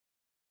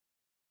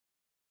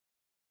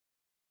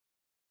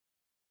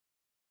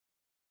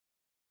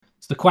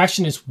So the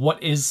question is,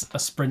 what is a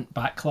sprint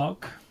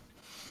backlog?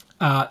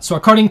 So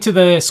according to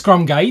the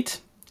Scrum guide,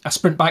 a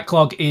sprint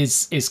backlog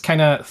is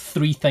kind of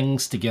three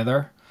things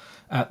together.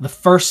 The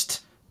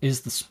first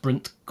is the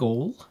sprint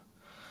goal.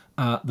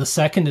 The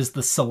second is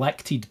the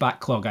selected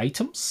backlog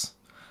items,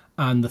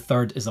 and the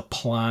third is a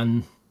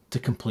plan to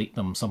complete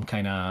them, some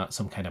kind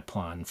of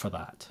plan for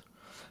that.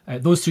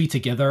 Those three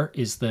together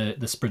is the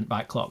sprint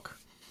backlog.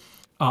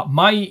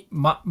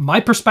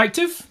 My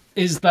perspective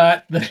is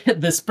that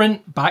the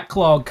sprint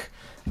backlog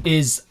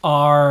is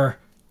our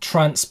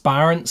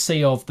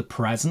transparency of the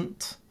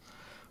present,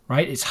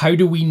 right? It's how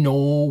do we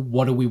know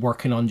what are we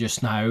working on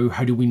just now?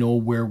 How do we know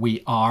where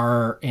we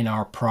are in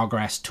our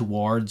progress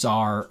towards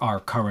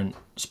our current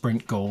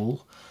sprint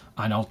goal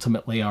and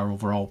ultimately our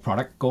overall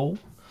product goal?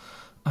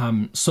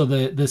 So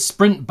the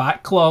sprint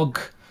backlog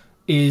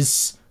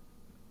is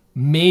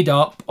made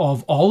up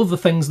of all of the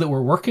things that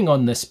we're working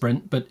on this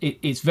sprint, but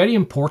it's very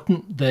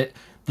important that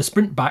the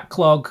sprint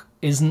backlog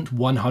isn't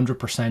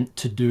 100%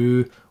 to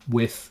do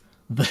with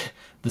the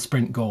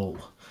sprint goal.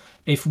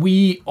 If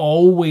we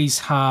always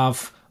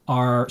have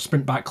our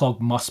sprint backlog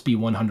must be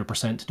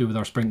 100% to do with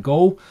our sprint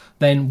goal,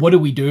 then what do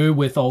we do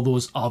with all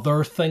those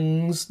other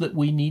things that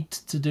we need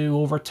to do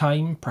over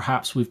time?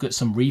 Perhaps we've got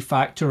some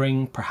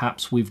refactoring,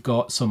 perhaps we've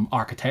got some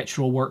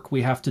architectural work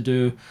we have to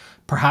do,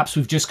 perhaps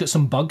we've just got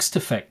some bugs to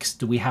fix.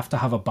 Do we have to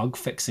have a bug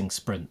fixing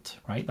sprint,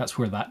 right? That's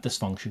where that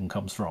dysfunction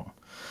comes from.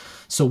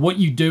 So what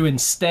you do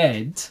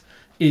instead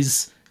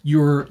is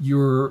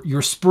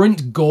your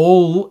sprint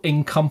goal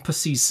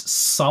encompasses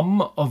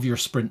some of your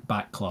sprint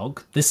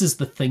backlog. This is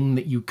the thing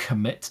that you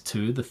commit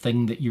to, the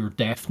thing that you're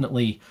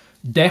definitely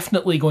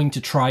going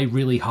to try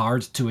really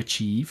hard to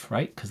achieve,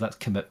 right? Because that's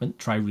commitment,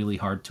 try really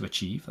hard to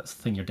achieve. That's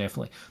the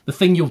thing the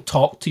thing you'll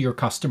talk to your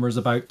customers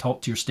about,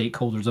 talk to your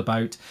stakeholders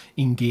about,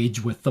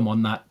 engage with them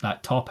on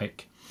that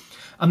topic.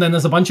 And then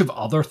there's a bunch of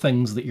other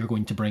things that you're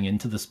going to bring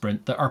into the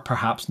sprint that are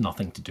perhaps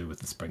nothing to do with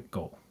the sprint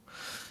goal.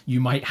 You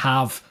might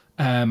have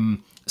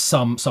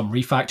some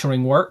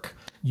refactoring work.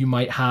 You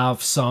might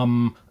have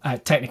some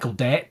technical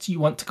debt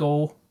you want to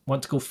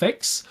go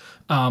fix.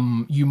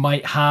 You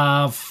might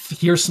have,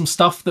 here's some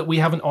stuff that we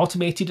haven't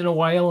automated in a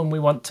while and we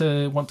want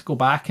to go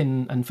back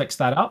and fix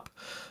that up.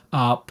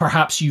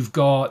 Perhaps you've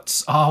got,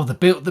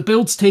 the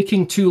build's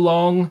taking too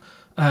long,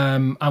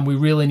 and we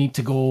really need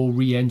to go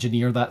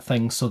re-engineer that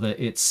thing so that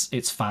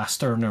it's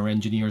faster and our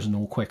engineers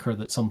know quicker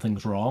that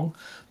something's wrong.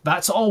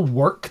 That's all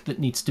work that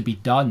needs to be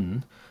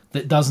done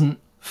that doesn't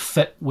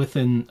fit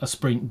within a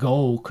sprint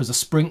goal, because a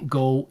sprint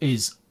goal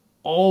is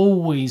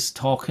always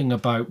talking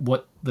about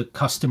what the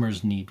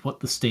customers need, what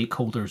the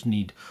stakeholders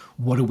need,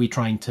 what are we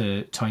trying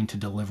to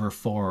deliver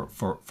for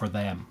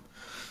them.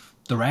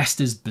 The rest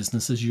is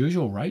business as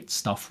usual, right?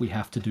 Stuff we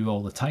have to do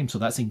all the time. So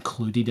that's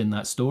included in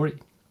that story.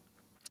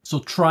 So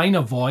try and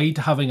avoid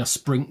having a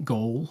sprint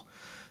goal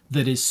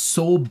that is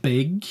so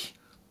big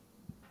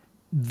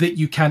that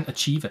you can't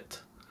achieve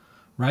it,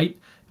 right?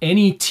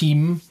 Any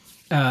team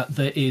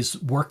that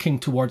is working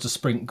towards a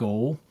sprint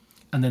goal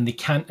and then they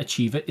can't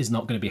achieve it is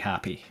not going to be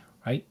happy,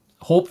 right?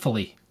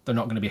 Hopefully they're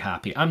not going to be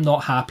happy. I'm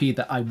not happy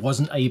that I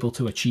wasn't able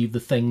to achieve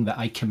the thing that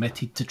I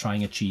committed to try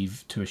and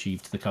achieve to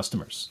the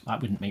customers.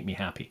 That wouldn't make me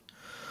happy.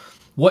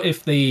 What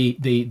if they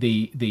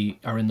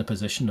are in the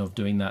position of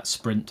doing that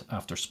sprint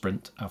after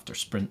sprint after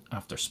sprint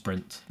after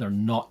sprint? They're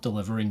not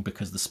delivering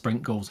because the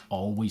sprint goal's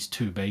always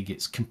too big.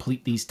 It's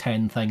complete these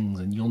 10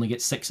 things and you only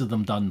get 6 of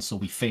them done, so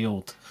we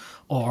failed.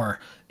 Or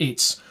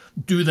it's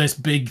do this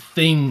big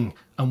thing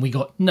and we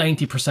got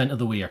 90% of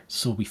the way,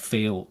 so we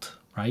failed,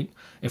 right?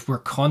 If we're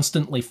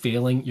constantly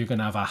failing, you're going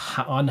to have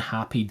a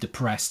unhappy,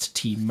 depressed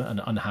team,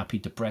 and unhappy,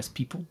 depressed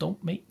people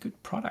don't make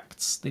good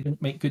products. They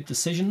don't make good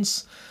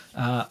decisions.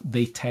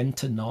 They tend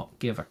to not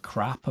give a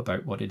crap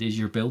about what it is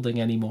you're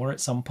building anymore at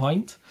some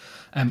point.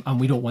 And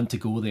we don't want to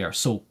go there.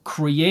 So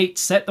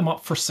set them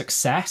up for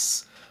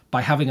success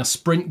by having a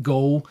sprint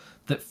goal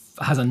that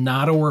has a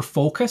narrower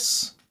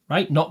focus,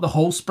 right? Not the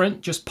whole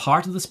sprint, just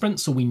part of the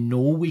sprint, so we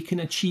know we can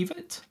achieve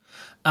it.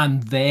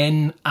 And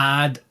then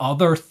add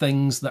other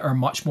things that are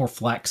much more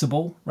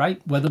flexible,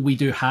 right? Whether we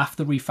do half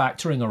the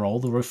refactoring or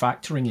all the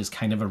refactoring is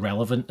kind of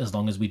irrelevant as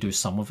long as we do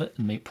some of it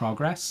and make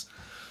progress.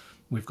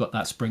 We've got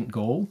that sprint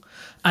goal.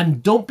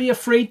 And don't be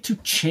afraid to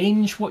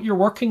change what you're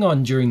working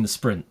on during the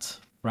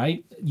sprint,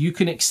 right? You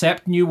can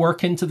accept new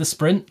work into the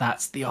sprint.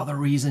 That's the other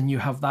reason you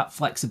have that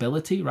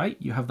flexibility, right?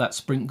 You have that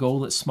sprint goal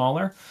that's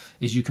smaller,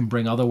 is you can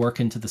bring other work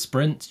into the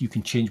sprint. You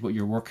can change what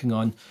you're working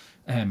on.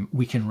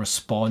 We can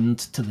respond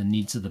to the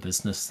needs of the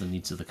business, the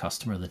needs of the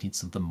customer, the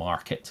needs of the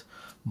market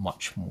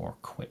much more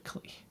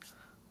quickly.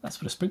 That's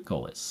what a sprint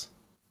goal is.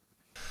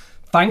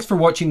 Thanks for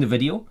watching the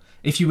video.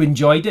 If you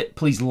enjoyed it,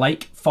 please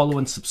like, follow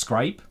and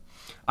subscribe.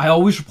 I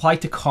always reply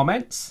to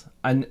comments,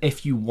 and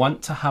if you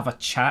want to have a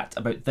chat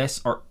about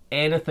this or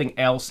anything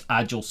else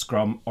Agile,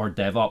 Scrum or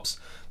DevOps,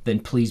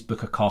 then please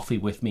book a coffee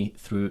with me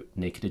through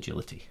NKD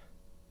Agility.